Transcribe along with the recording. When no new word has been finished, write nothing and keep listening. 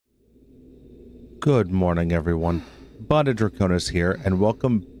Good morning, everyone. Bonded Draconis here, and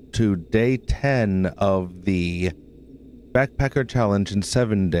welcome to day 10 of the Backpacker Challenge in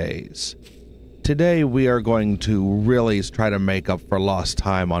 7 days. Today, we are going to really try to make up for lost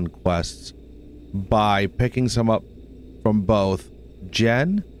time on quests by picking some up from both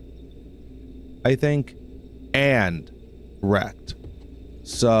Jen, I think, and Wrecked.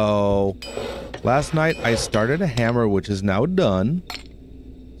 So, last night I started a hammer, which is now done.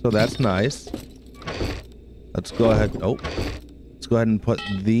 So that's nice. Let's go ahead. Oh, let's go ahead and put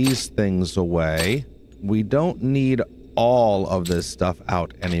these things away. We don't need all of this stuff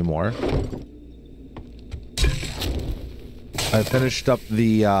out anymore. I finished up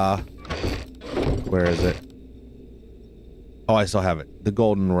the, where is it? Oh, I still have it. The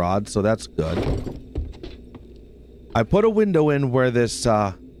goldenrod, so that's good. I put a window in where this,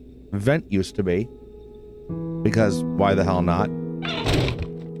 vent used to be. Because why the hell not?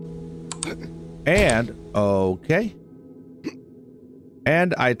 And, okay.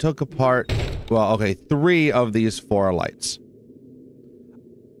 And I took apart, well, okay, 3 of these 4 lights.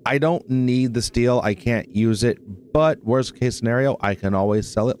 I don't need the steel. I can't use it. But worst case scenario, I can always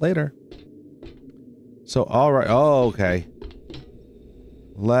sell it later. So, all right. Oh, okay.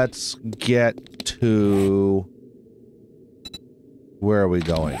 Let's get to... Where are we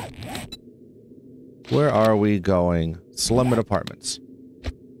going? Where are we going? Slimmet Apartments.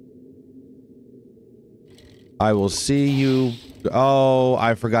 I will see you. Oh,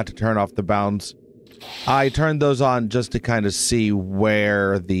 I forgot to turn off the bounds. I turned those on just to kind of see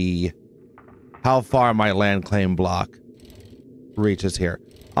where how far my land claim block reaches here.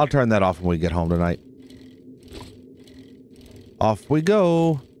 I'll turn that off when we get home tonight. Off we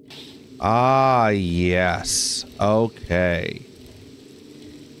go. Ah, yes. Okay.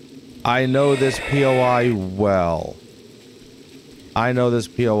 I know this POI well. I know this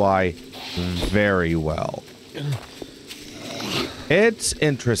POI very well. It's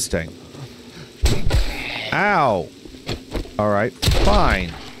interesting. Ow. Alright,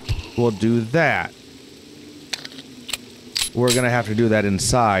 fine. We'll do that. We're gonna have to do that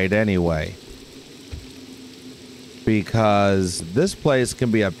inside anyway. Because this place can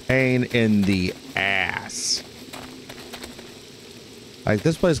be a pain in the ass. Like,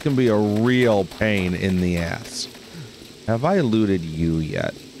 this place can be a real pain in the ass. Have I looted you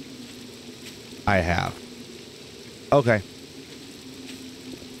yet? I have. Okay.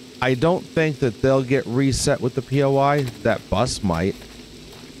 I don't think that they'll get reset with the POI. That bus might.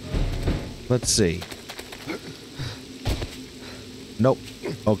 Let's see. Nope.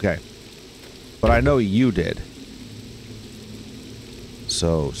 Okay. But I know you did.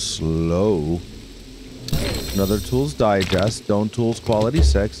 So slow. Another Tools Digest. Stone Tools Quality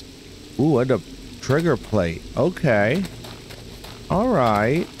 6. Ooh, and a trigger plate. Okay.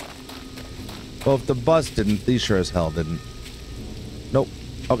 Alright. Well, if the bus didn't, these sure as hell didn't. Nope.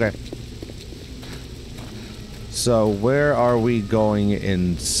 Okay. So, where are we going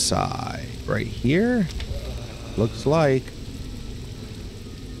inside? Right here? Looks like.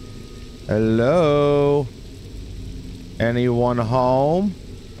 Hello? Anyone home?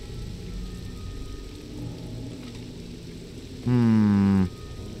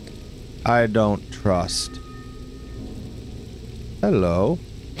 I don't trust. Hello?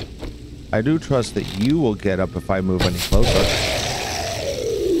 I do trust that you will get up if I move any closer.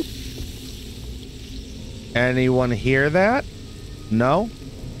 Anyone hear that? No?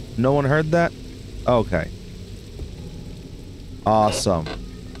 No one heard that? Okay. Awesome.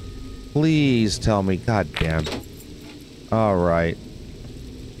 Please tell me. God damn. Alright.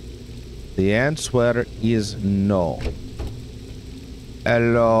 The answer is no.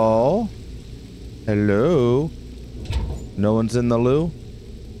 Hello? Hello? No one's in the loo?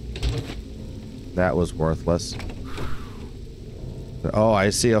 That was worthless. Oh,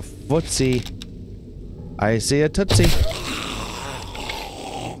 I see a footsie. I see a tootsie.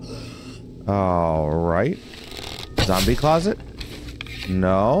 Alright. Zombie closet?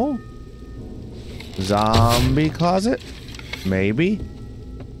 No. Zombie closet? Maybe.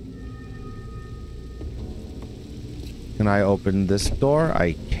 Can I open this door?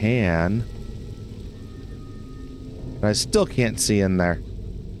 I can. But I still can't see in there.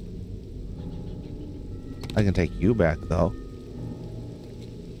 I can take you back, though.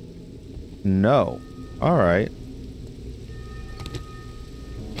 No. Alright.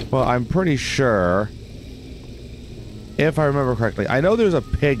 Well, I'm pretty sure, if I remember correctly, I know there's a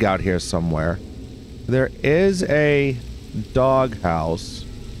pig out here somewhere. There is a dog house.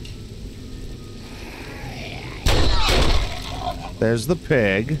 There's the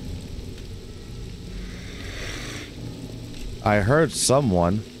pig. I heard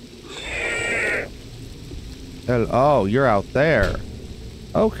someone. Oh, you're out there.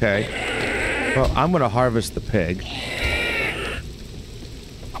 Okay. Well, I'm gonna harvest the pig.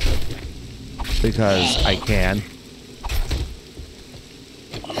 Because I can.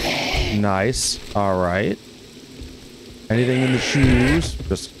 Nice. Alright. Anything in the shoes?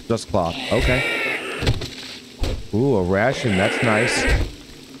 Just cloth. Okay. Ooh, a ration. That's nice.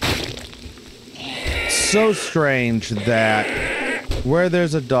 So strange that where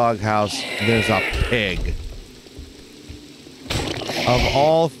there's a doghouse, there's a pig. Of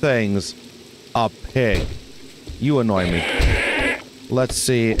all things, a pig. You annoy me. Let's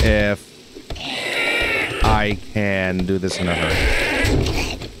see if I can do this in a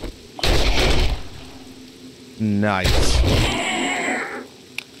hurry. Nice.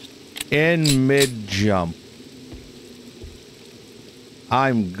 In mid-jump.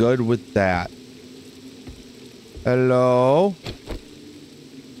 I'm good with that. Hello?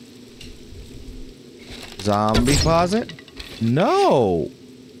 Zombie closet? No!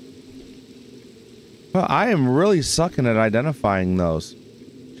 Well, I am really sucking at identifying those.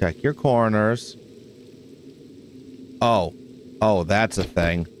 Check your corners. Oh. Oh, that's a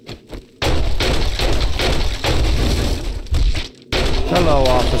thing. Hello,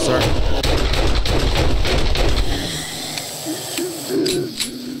 officer.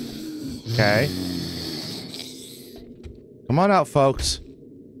 Okay. Come on out, folks.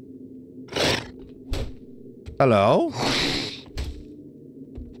 Hello?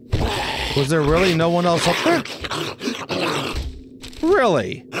 Was there really no one else up there?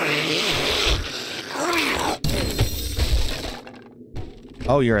 Really?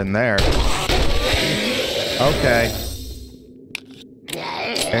 Oh, you're in there. Okay.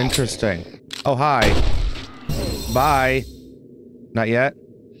 Interesting. Oh, hi. Bye. Not yet.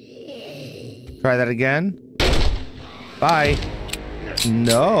 Try that again. Bye.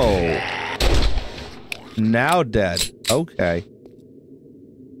 No. Now dead. Okay.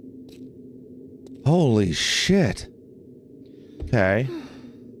 Holy shit. Okay.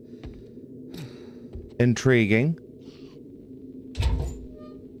 Intriguing.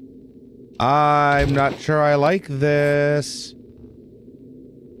 I'm not sure I like this.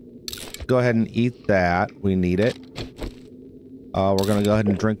 Go ahead and eat that. We need it. We're gonna go ahead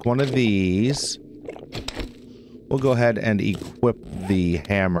and drink one of these. We'll go ahead and equip the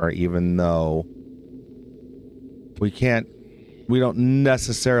hammer, even though we don't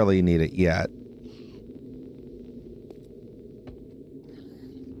necessarily need it yet.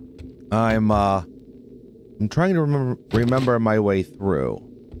 I'm trying to remember my way through.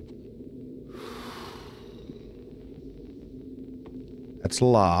 That's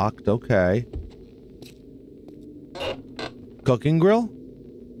locked, okay. Cooking grill?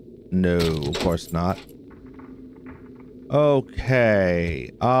 No, of course not.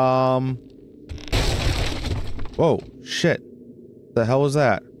 Okay, whoa, shit. The hell was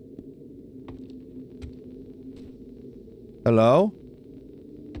that? Hello?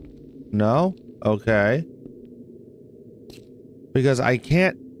 No? Okay. Because I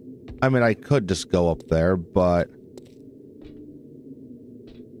can't... I mean, I could just go up there, but...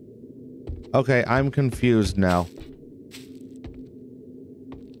 Okay, I'm confused now.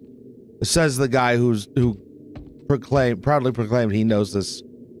 Says the guy who proudly proclaimed he knows this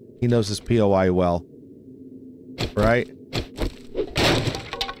POI well. Right?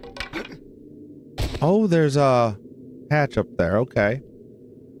 Oh, there's a hatch up there. Okay.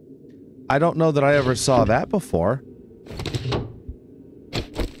 I don't know that I ever saw that before.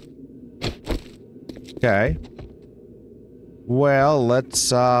 Okay. Well, let's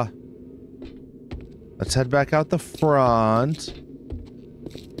head back out the front.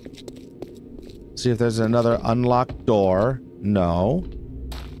 See if there's another unlocked door. No.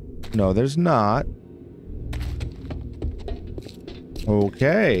 No, there's not.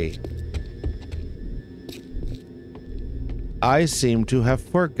 Okay. I seem to have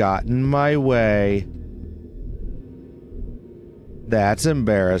forgotten my way. That's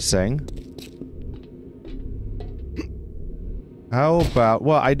embarrassing. How about...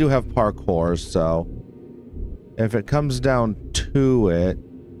 Well, I do have parkour, so... If it comes down to it...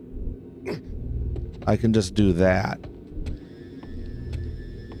 I can just do that.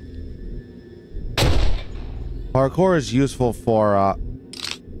 Parkour is useful for,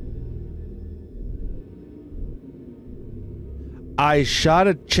 I shot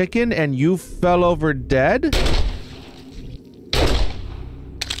a chicken and you fell over dead?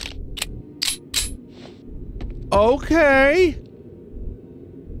 Okay.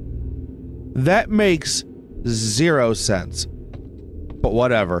 That makes 0 sense. But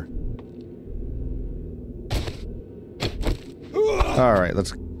whatever. Alright,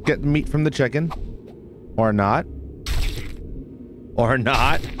 let's get meat from the chicken. Or not. Or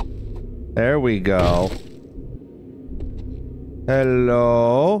not. There we go.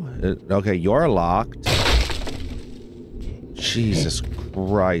 Hello? Okay, you're locked. Jesus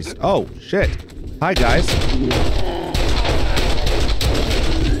Christ. Oh, shit. Hi, guys.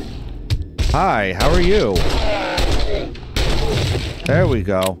 Hi, how are you? There we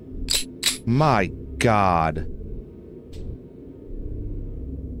go. My God.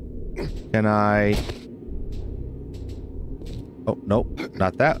 Can I... Oh, nope.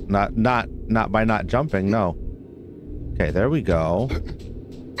 Not that. Not by not jumping, no. Okay, there we go.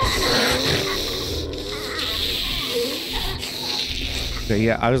 Okay,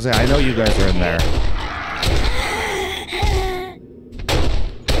 yeah, I was saying, I know you guys are in there.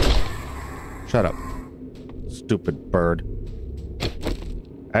 Shut up. Stupid bird.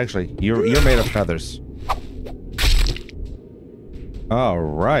 Actually, you're made of feathers. All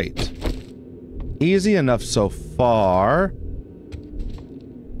right. Easy enough so far.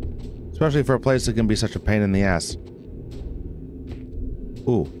 Especially for a place that can be such a pain in the ass.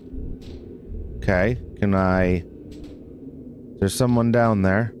 Ooh. Okay, can I... There's someone down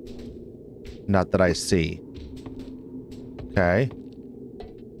there. Not that I see. Okay.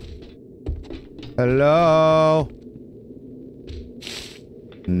 Hello?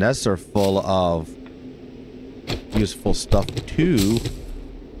 Nests are full of useful stuff too.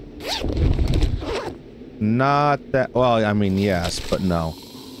 Not that... Well, I mean, yes, but no.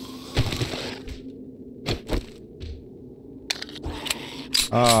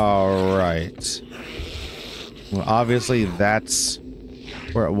 Alright. Well, obviously that's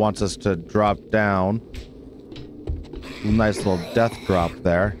where it wants us to drop down. Nice little death drop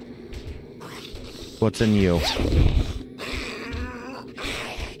there. What's in you?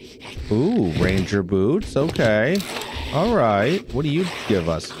 Ooh, ranger boots. Okay. Alright. What do you give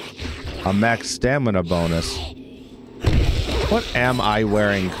us? A max stamina bonus. What am I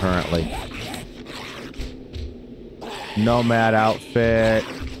wearing currently? Nomad outfit,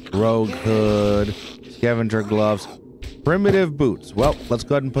 rogue hood, scavenger gloves, primitive boots. Well, let's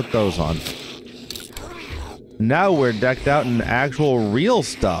go ahead and put those on. Now we're decked out in actual real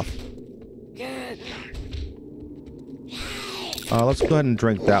stuff. Let's go ahead and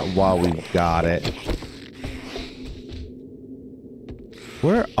drink that while we've got it.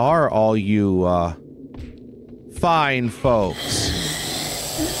 Where are all you, fine folks?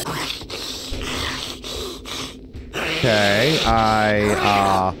 Okay,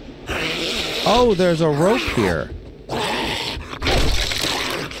 oh, there's a rope here.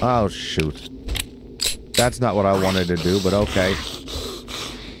 Oh, shoot. That's not what I wanted to do, but okay.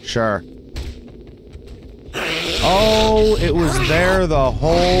 Sure. Oh, it was there the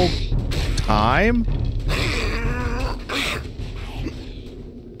whole time?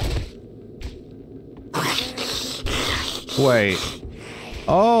 Wait.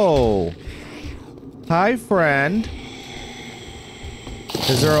 Oh. Hi, friend.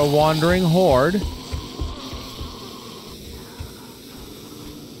 Is there a wandering horde?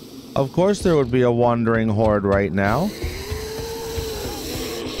 Of course there would be a wandering horde right now.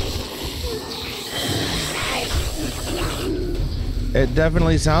 It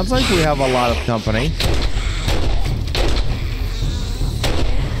definitely sounds like we have a lot of company.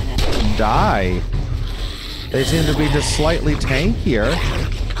 Die. They seem to be just slightly tankier.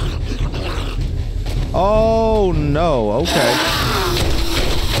 Oh no, okay.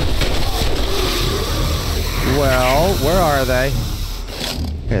 Well, where are they?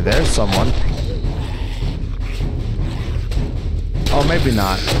 Okay, there's someone. Oh, maybe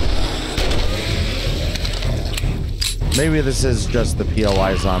not. Maybe this is just the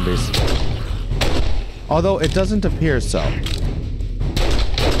POI zombies. Although it doesn't appear so.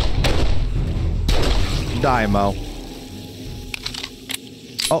 Die, Mo.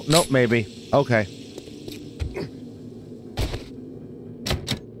 Oh, nope, maybe. Okay.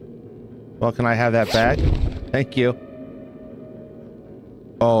 Well, can I have that bag? Thank you.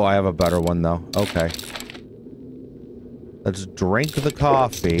 Oh, I have a better one, though. Okay. Let's drink the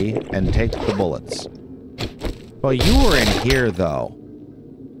coffee and take the bullets. Well, you were in here, though.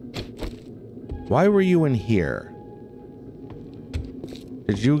 Why were you in here?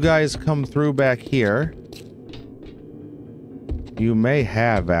 Did you guys come through back here? You may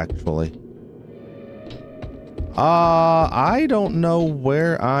have, actually. I don't know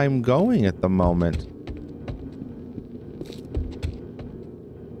where I'm going at the moment.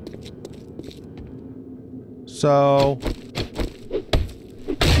 So...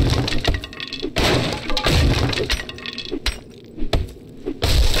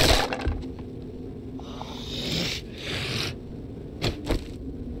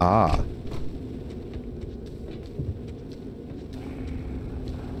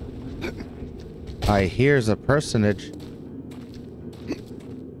 I hears a personage.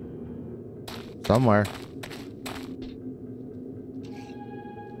 Somewhere.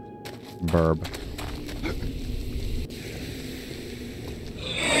 Burb.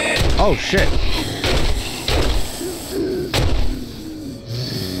 Oh, shit.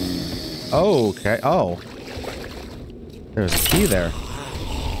 Okay. Oh. There's a key there.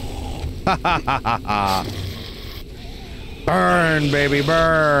 Ha ha ha ha ha. Burn, baby,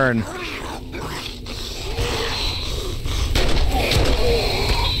 burn.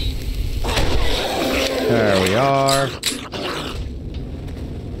 There we are.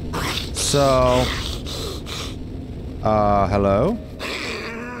 So, hello?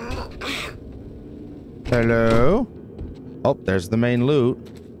 Hello? Oh, there's the main loot.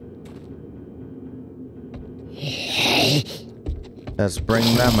 Let's bring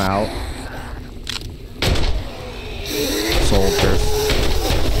them out. Soldiers.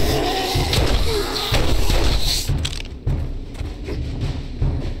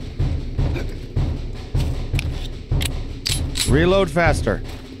 Reload faster.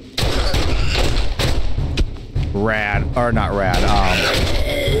 Rad, or not rad,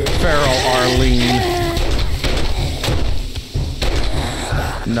 Feral Arlene.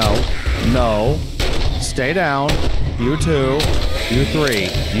 No, no. Stay down. You two. You three.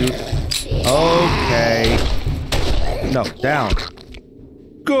 You. Okay. No, down.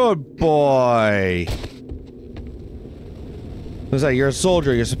 Good boy. Who's that? You're a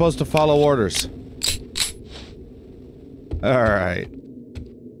soldier. You're supposed to follow orders. All right.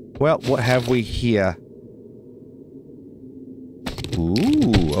 Well, what have we here?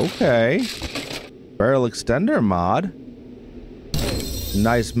 Ooh, okay. Barrel extender mod.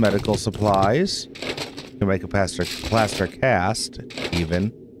 Nice medical supplies. Can make a plaster cast,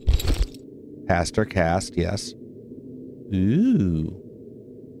 even. Plaster cast, yes. Ooh.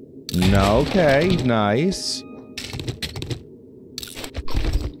 No, okay, nice.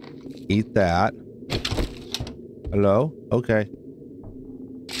 Eat that. Hello? Okay.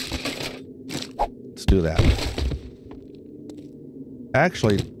 Let's do that.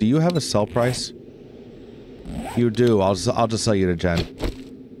 Actually, do you have a sell price? You do. I'll just sell you to Jen.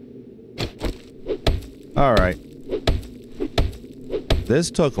 All right.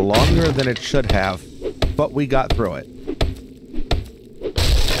 This took longer than it should have, but we got through it.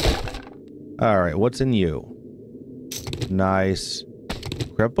 All right, what's in you? Nice.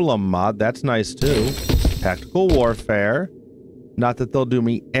 Cripple 'em mod, that's nice too. Tactical warfare. Not that they'll do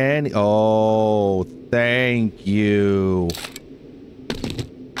me any... Oh, thank you.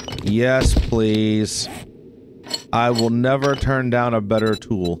 Yes, please. I will never turn down a better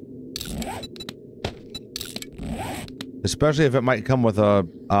tool. Especially if it might come with a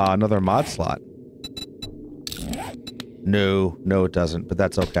another mod slot. No, it doesn't, but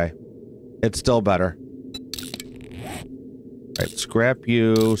that's okay. It's still better. Right, scrap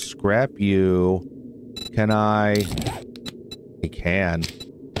you, scrap you. Can I can.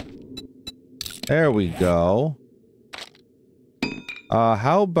 There we go.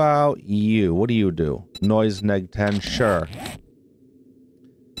 How about you? What do you do? Noise neg 10, sure.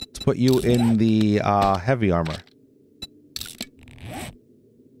 Let's put you in the heavy armor.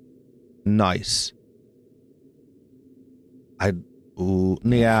 Nice.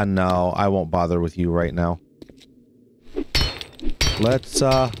 Yeah, no, I won't bother with you right now. Let's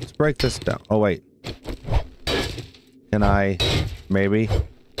break this down. Oh, wait. Can I... maybe?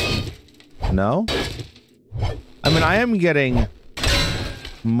 No? I mean, I am getting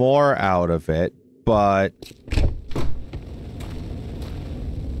more out of it, but...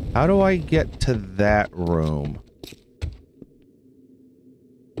 how do I get to that room?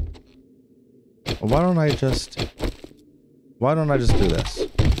 Why don't I just do this?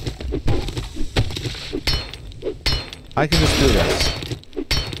 I can just do this.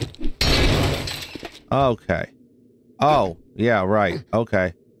 Okay. Oh, yeah, right.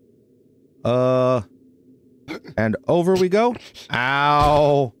 Okay. And over we go.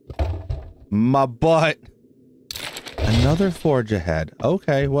 Ow. My butt. Another forge ahead.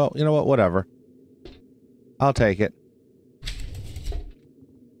 Okay, well, you know what? Whatever. I'll take it.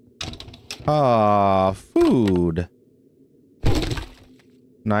 Ah, food.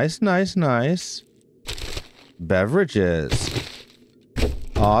 Nice, nice, nice. Beverages.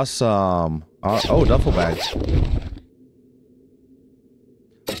 Awesome. Oh, duffel bags.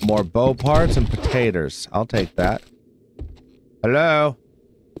 More bow parts and potatoes. I'll take that. Hello?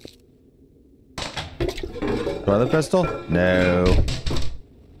 Toilet pistol? No.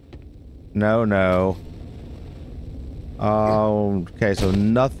 No, no. Okay, so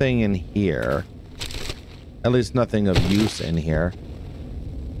nothing in here. At least nothing of use in here.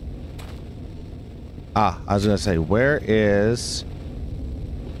 Ah, I was gonna say, where is...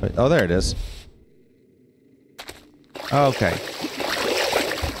 Wait, oh, there it is. Okay.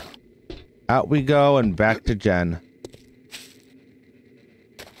 Out we go and back to Jen.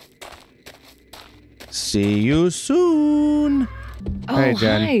 See you soon. Oh, hey,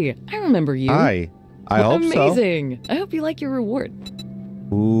 Jen. hi. I remember you. Hi. I hope so. Amazing. I hope you like your reward.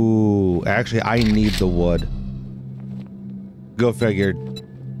 Ooh, actually, I need the wood. Go figure.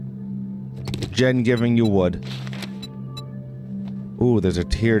 Jen giving you wood. Ooh, there's a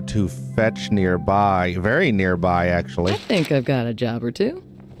tier 2 fetch nearby. Very nearby, actually. I think I've got a job or two.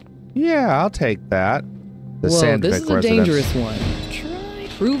 Yeah, I'll take that. The Whoa, this is a residence. dangerous one. Try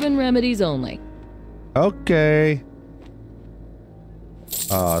proven remedies only. Okay.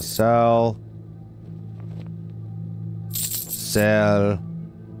 Sell. Sell.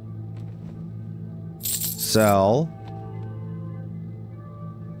 Sell.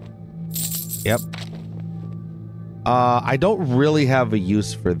 Yep. I don't really have a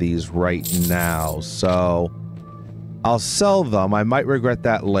use for these right now, so I'll sell them. I might regret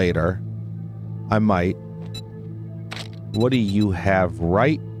that later. I might. What do you have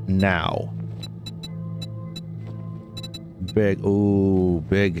right now?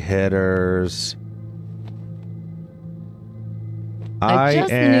 Big hitters. I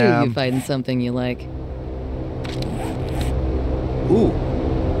just knew you'd find something you like. Ooh.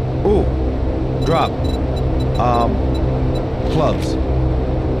 Drop. Clubs.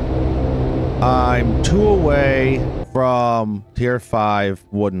 I'm 2 away from tier 5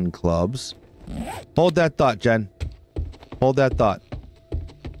 wooden clubs. Hold that thought, Jen. Hold that thought.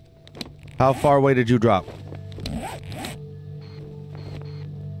 How far away did you drop?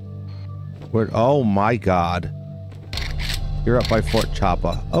 Where? Oh my god. You're up by Fort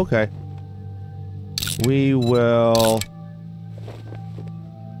Chapa. Okay. We will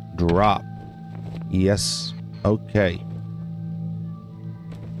drop. Yes. Okay.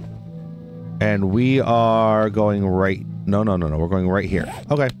 And we are going right. No. We're going right here.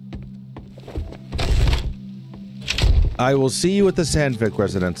 Okay. I will see you at the Sandvik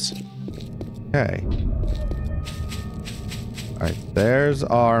residence. Okay. Alright, there's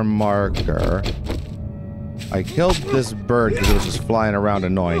our marker. I killed this bird because it was just flying around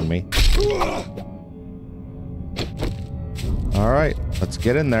annoying me. Alright, let's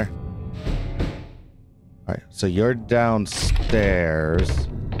get in there. Alright, so you're downstairs.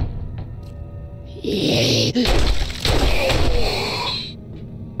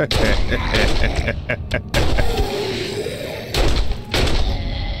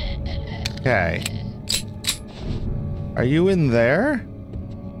 Okay. Are you in there?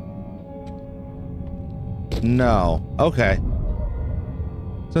 No. Okay.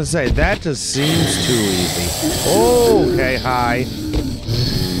 So say that just seems too easy. Okay, hi.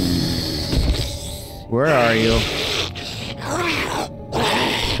 Where are you?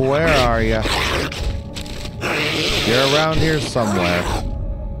 Where are you? You're around here somewhere.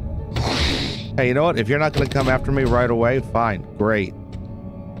 Hey, you know what? If you're not going to come after me right away, fine. Great.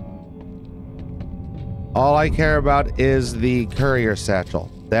 All I care about is the courier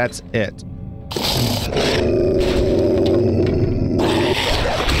satchel. That's it.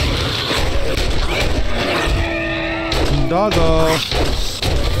 Doggo.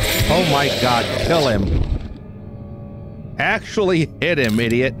 Oh my god, kill him. Actually hit him,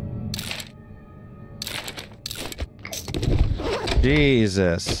 idiot.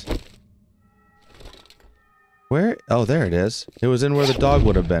 Jesus. Where? Oh, there it is. It was in where the dog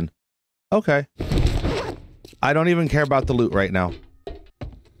would have been. Okay. I don't even care about the loot right now.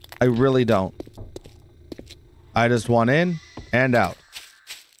 I really don't. I just want in and out.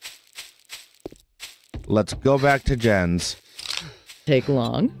 Let's go back to Jen's. Take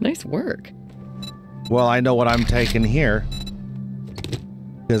long. Nice work. Well, I know what I'm taking here.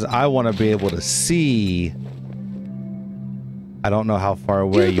 Because I want to be able to see. I don't know how far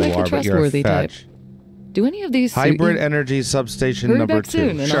away you are, but you're a fetch. Type. Do any of these Hybrid Energy Substation Hurry number back 2.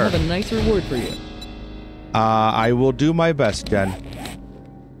 soon, and sure. I'll have a nice reward for you. I will do my best, Jen.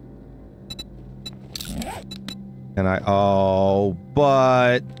 And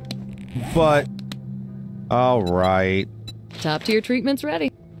but... All right. Top tier treatment's ready.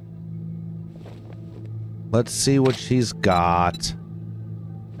 Let's see what she's got.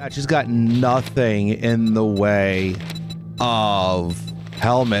 She's got nothing in the way of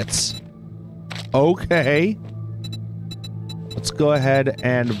helmets. Okay. Let's go ahead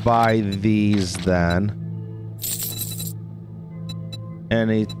and buy these then.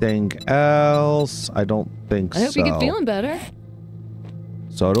 Anything else? I don't think so. I hope you get feeling better.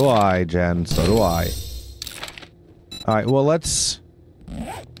 So do I, Jen. So do I. Alright, well, let's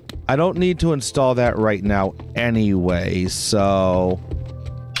I don't need to install that right now anyway, so...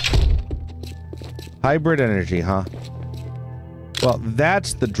 Hybrid energy, huh? Well,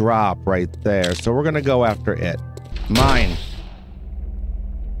 that's the drop right there, so we're gonna go after it. Mine.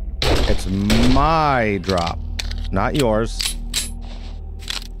 It's my drop, not yours.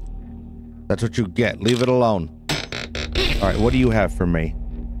 That's what you get. Leave it alone. Alright, what do you have for me?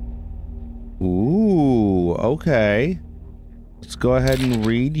 Ooh, okay. Let's go ahead and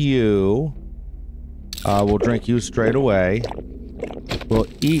read you. We'll drink you straight away. We'll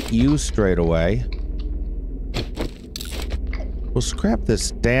eat you straight away. We'll scrap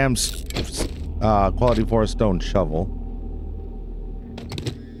this damn quality 4 stone shovel.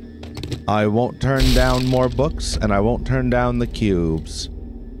 I won't turn down more books, and I won't turn down the cubes.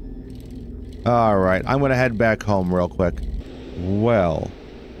 Alright, I'm gonna head back home real quick. Well...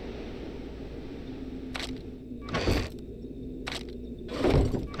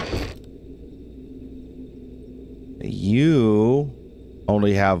 You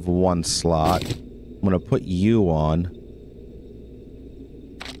only have one slot. I'm gonna put you on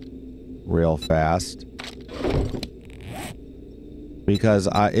real fast. Because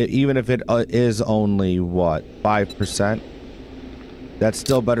even if it is only, what, 5%? That's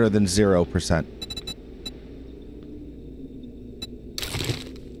still better than 0%.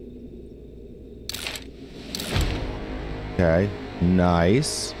 Okay,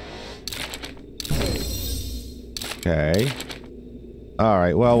 nice. Okay.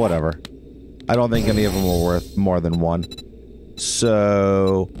 Alright, well, whatever. I don't think any of them are worth more than one.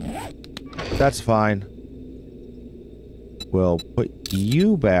 So... that's fine. We'll put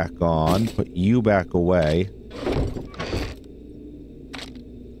you back on, put you back away.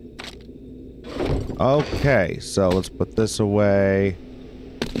 Okay, so let's put this away.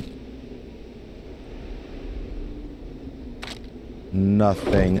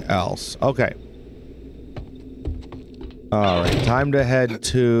 Nothing else. Okay. Alright, time to head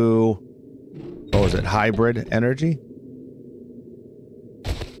to... what was it? Hybrid Energy?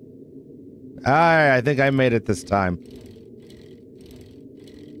 I think I made it this time.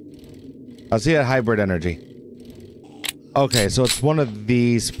 I'll see you at Hybrid Energy. Okay, so it's one of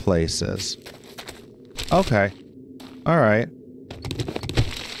these places. Okay. Alright.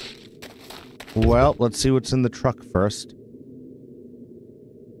 Well, let's see what's in the truck first.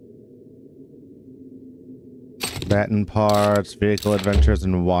 Batten parts, vehicle adventures,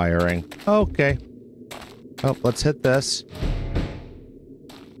 and wiring. Okay. Oh, let's hit this.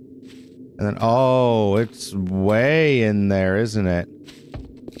 And then, oh, it's way in there, isn't it?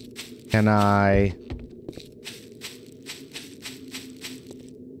 Can I...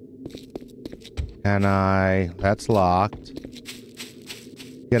 That's locked.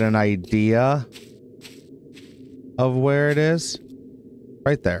 Get an idea of where it is?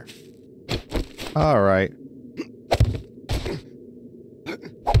 Right there. Alright.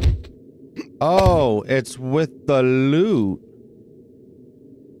 Oh, it's with the loot.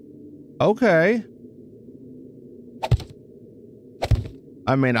 Okay.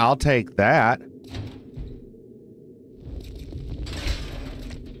 I mean, I'll take that.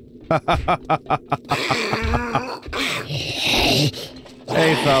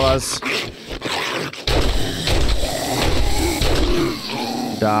 Hey, fellas.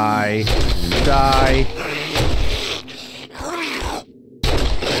 Die. Die.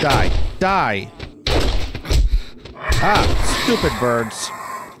 Die. Die. Ah, stupid birds.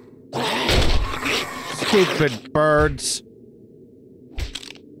 Stupid birds.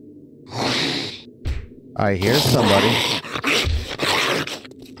 I hear somebody.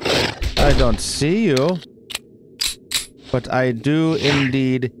 I don't see you, but I do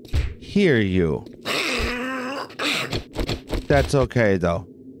indeed hear you. That's okay, though.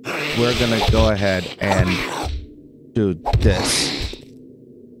 We're gonna go ahead and do this.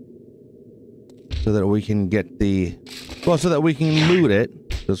 So that we can get the... well, so that we can loot it.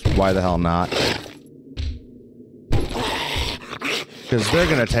 Because why the hell not? Because they're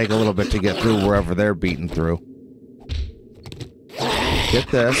gonna take a little bit to get through wherever they're beaten through. Get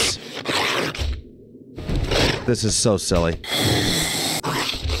this. This is so silly.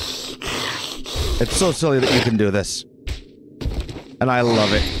 It's so silly that you can do this. And I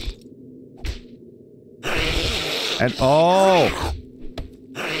love it. And oh!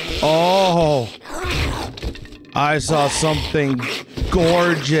 Oh! I saw something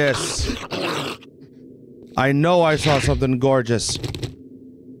gorgeous. I know I saw something gorgeous.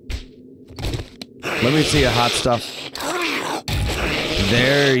 Let me see you, hot stuff.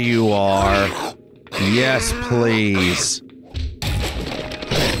 There you are. Yes, please.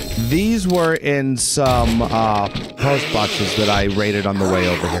 These were in some post boxes that I raided on the way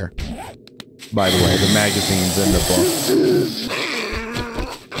over here. By the way, the magazines and the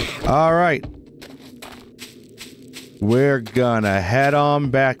books. All right. We're gonna head on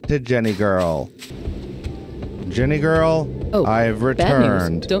back to Jenny Girl. Jenny Girl, oh, I've returned.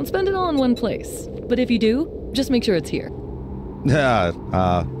 Bad news. Don't spend it all in one place. But if you do, just make sure it's here.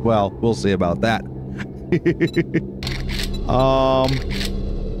 Well, we'll see about that.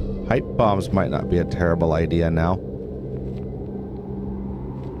 Pipe bombs might not be a terrible idea now.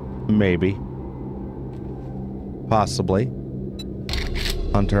 Maybe. Possibly.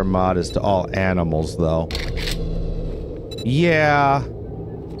 Hunter mod is to all animals, though. Yeah.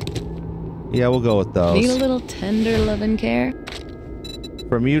 Yeah, we'll go with those. Need a little tender love and care?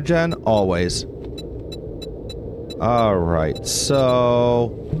 From you, Jen? Always. Alright, so...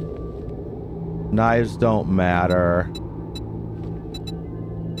 Knives don't matter.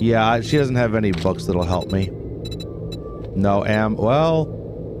 Yeah, she doesn't have any books that'll help me. No well...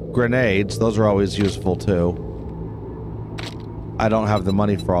 Grenades, those are always useful, too. I don't have the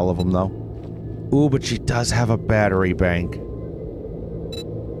money for all of them, though. Ooh, but she does have a battery bank.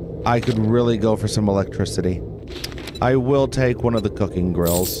 I could really go for some electricity. I will take one of the cooking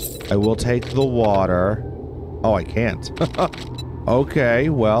grills. I will take the water. Oh, I can't. Okay,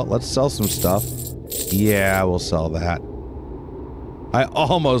 well, let's sell some stuff. Yeah, we'll sell that. I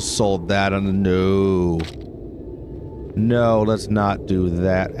almost sold that on a no. No, let's not do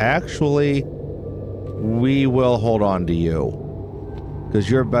that. Actually, we will hold on to you. Because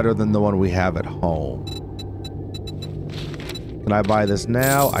you're better than the one we have at home. Can I buy this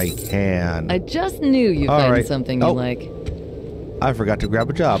now? I can. I just knew you'd find something you like. I forgot to grab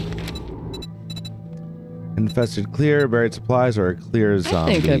a job. Infested clear, buried supplies, or clear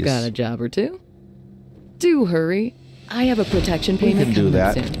zombies. I think I've got a job or two. Do hurry. I have a protection payment coming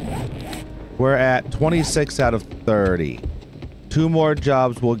up soon. We're at 26 out of 30. 2 more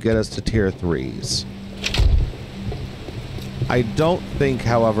jobs will get us to tier 3s. I don't think,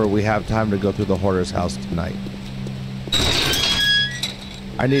 however, we have time to go through the hoarder's house tonight.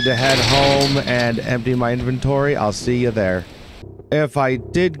 I need to head home and empty my inventory. I'll see you there. If I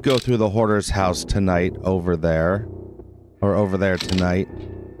did go through the hoarder's house tonight over there, or over there tonight,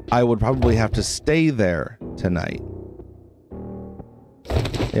 I would probably have to stay there tonight.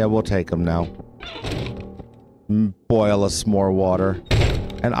 Yeah, we'll take them now. Boil us some more water.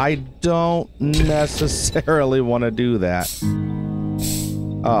 And I don't necessarily want to do that.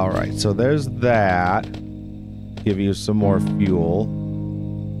 Alright, so there's that. Give you some more fuel.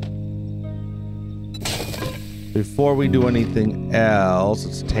 Before we do anything else,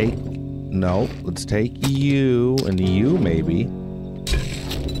 let's take... No, let's take you and you, maybe.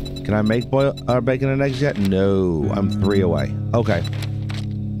 Can I make bacon and eggs yet? No, I'm 3 away. Okay.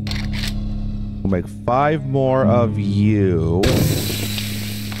 We'll make 5 more of you.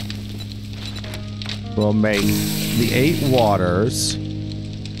 We'll make the 8 waters.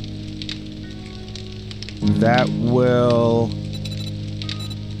 That will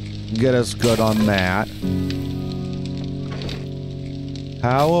get us good on that.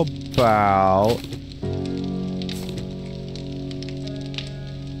 How about...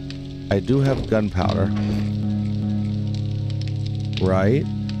 I do have gunpowder. Right?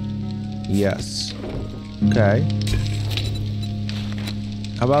 Yes. Okay.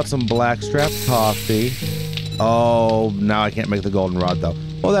 How about some blackstrap coffee? Oh, now I can't make the goldenrod though.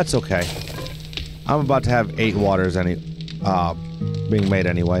 Well, that's okay. I'm about to have 8 waters being made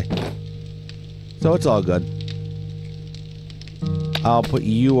anyway. So it's all good. I'll put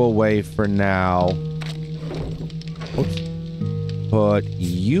you away for now. Oops. Put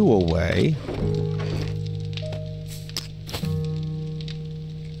you away.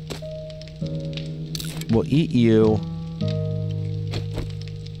 We'll eat you.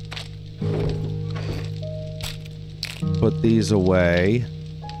 Put these away.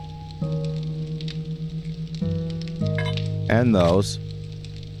 And those.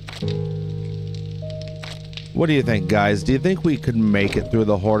 What do you think, guys? Do you think we could make it through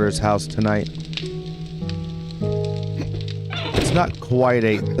the hoarder's house tonight? It's not quite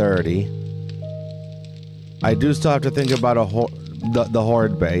 8:30. I do still have to think about the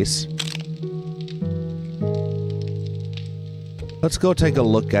horde base. Let's go take a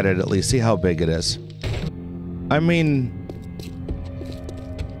look at it at least, see how big it is. I mean,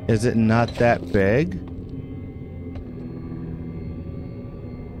 is it not that big?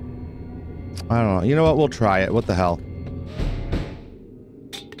 I don't know. You know what? We'll try it. What the hell?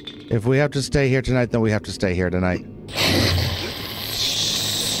 If we have to stay here tonight, then we have to stay here tonight.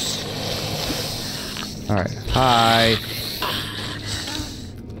 Alright. Hi.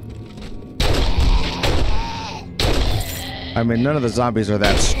 I mean, none of the zombies are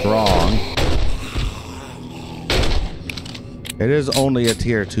that strong. It is only a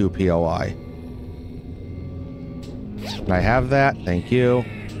tier 2 POI. Can I have that? Thank you.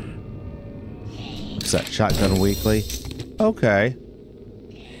 What's that? Shotgun weekly? Okay.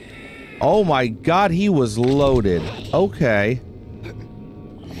 Oh my god, he was loaded. Okay.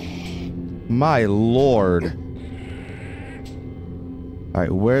 My lord.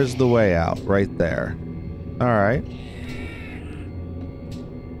 Alright, where's the way out? Right there. Alright.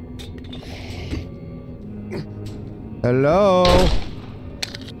 Hello?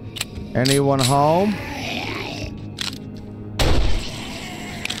 Anyone home?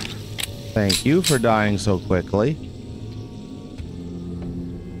 Thank you for dying so quickly.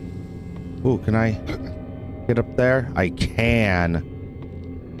 Ooh, can I get up there? I can.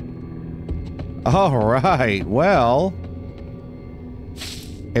 Alright, well...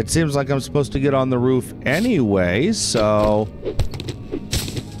 It seems like I'm supposed to get on the roof anyway, so...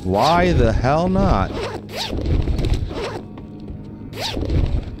 Why the hell not?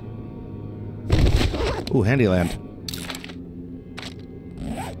 Ooh, Handyland.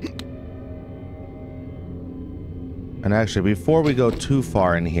 And actually, before we go too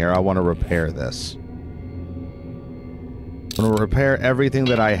far in here, I want to repair this. I want to repair everything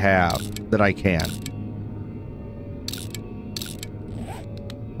that I have, that I can.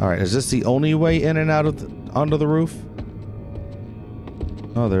 Alright, is this the only way in and out of onto the roof?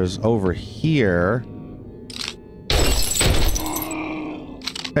 Oh, there's over here.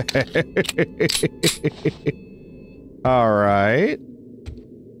 Alright.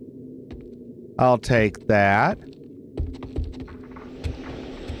 I'll take that.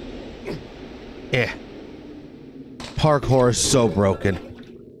 Eh. Parkour is so broken.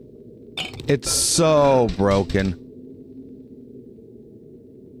 It's so broken.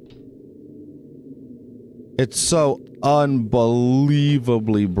 It's so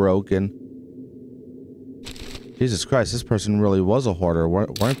unbelievably broken. Jesus Christ, this person really was a hoarder,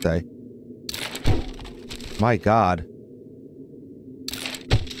 weren't they? My God.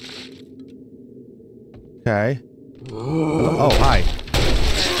 Okay. Oh, hi.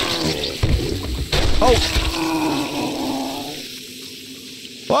 Oh!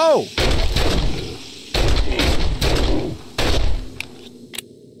 Whoa!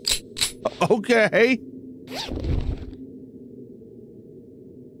 Okay.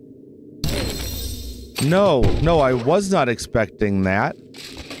 No, I was not expecting that.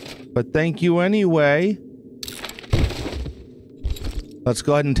 But thank you anyway. Let's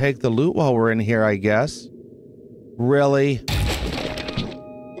go ahead and take the loot while we're in here, I guess. Really?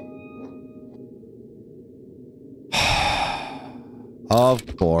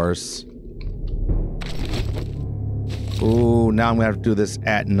 Of course. Ooh, now I'm gonna have to do this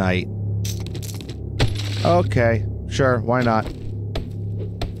at night. Okay, sure, why not?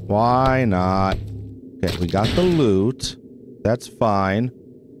 Why not? Okay, we got the loot. That's fine.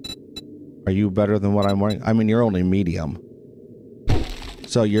 Are you better than what I'm wearing? I mean, you're only medium.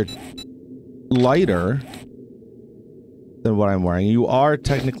 So you're lighter than what I'm wearing. You are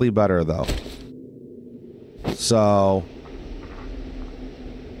technically better, though. So...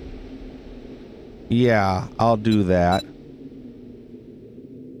 yeah, I'll do that.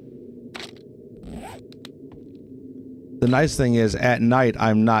 The nice thing is, at night,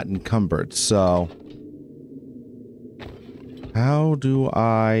 I'm not encumbered, so... how do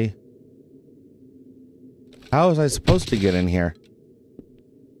I... how was I supposed to get in here?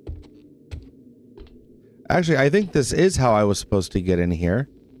 Actually, I think this is how I was supposed to get in here.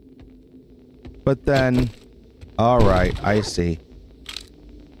 But then... alright, I see.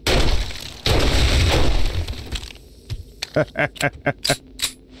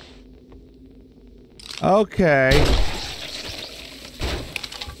 Okay.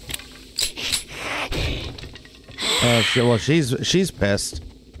 Well, she's pissed.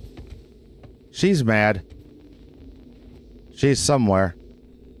 She's mad. She's somewhere.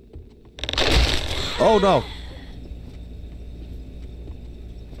 Oh no.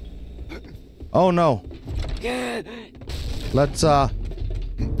 Oh no. Let's ow.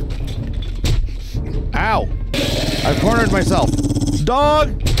 I cornered myself.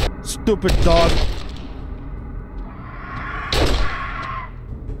 Dog! Stupid dog.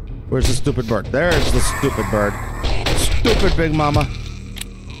 Where's the stupid bird? There's the stupid bird. Stupid Big Mama.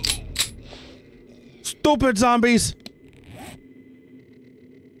 Stupid zombies.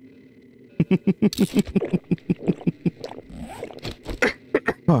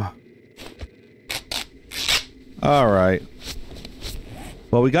 All right.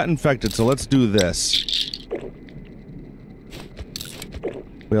 Well, we got infected, so let's do this.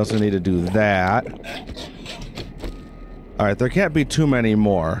 We also need to do that. All right, there can't be too many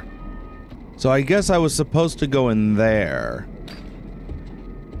more. So I guess I was supposed to go in there.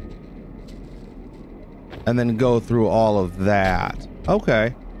 And then go through all of that.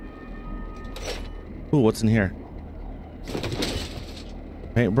 Okay. Ooh, what's in here?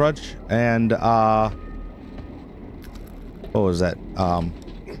 Paintbrush and, what was that?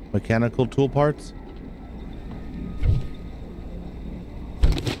 Mechanical tool parts?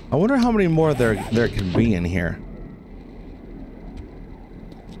 I wonder how many more there can be in here.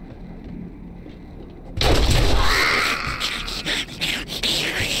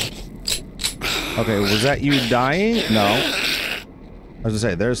 Okay, was that you dying? No. I was gonna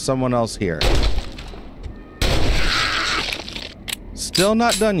say, there's someone else here. Still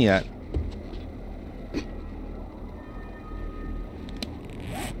not done yet.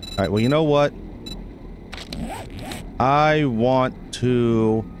 Alright, well, you know what? I want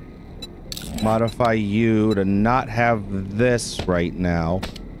to modify you to not have this right now,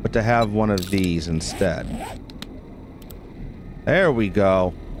 but to have one of these instead. There we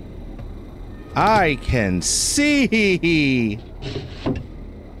go. I can see.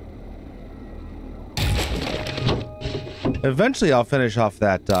 Eventually, I'll finish off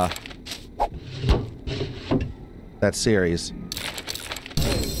that that series.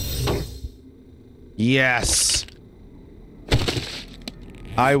 Yes.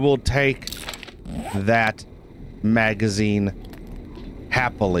 I will take that magazine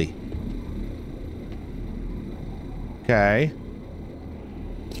happily. Okay.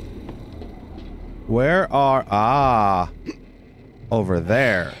 Where are... over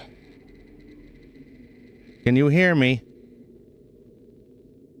there. Can you hear me?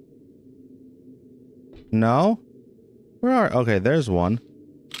 No? Where are... okay, there's one.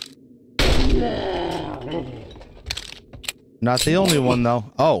 Not the only one,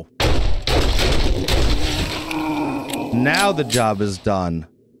 though. Oh. Now the job is done.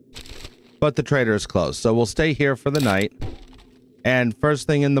 But the trader is closed, so we'll stay here for the night. And first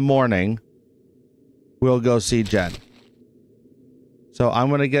thing in the morning, we'll go see Jen. So I'm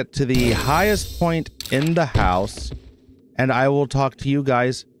going to get to the highest point in the house, and I will talk to you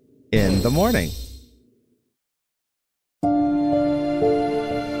guys in the morning.